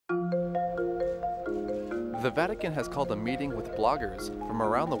The Vatican has called a meeting with bloggers from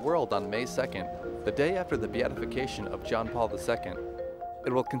around the world on May 2nd, the day after the beatification of John Paul II.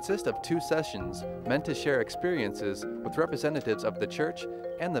 It will consist of 2 sessions meant to share experiences with representatives of the Church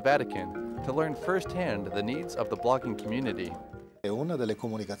and the Vatican to learn firsthand the needs of the blogging community.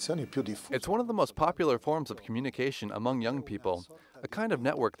 It's one of the most popular forms of communication among young people, a kind of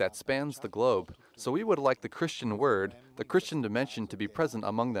network that spans the globe, so we would like the Christian word, the Christian dimension to be present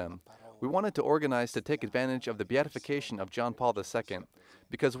among them. We wanted to organize to take advantage of the beatification of John Paul II,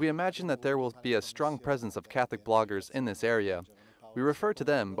 because we imagine that there will be a strong presence of Catholic bloggers in this area. We refer to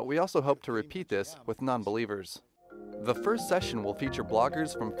them, but we also hope to repeat this with non-believers. The first session will feature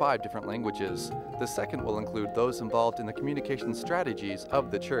bloggers from 5 different languages. The second will include those involved in the communication strategies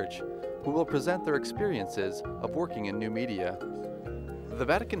of the Church, who will present their experiences of working in new media. The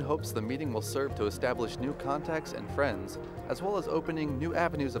Vatican hopes the meeting will serve to establish new contacts and friends, as well as opening new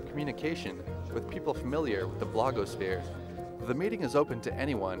avenues of communication with people familiar with the blogosphere. The meeting is open to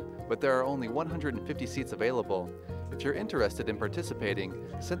anyone, but there are only 150 seats available. If you're interested in participating,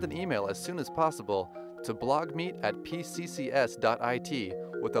 send an email as soon as possible to blogmeet@pccs.it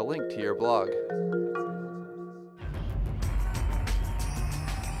with a link to your blog.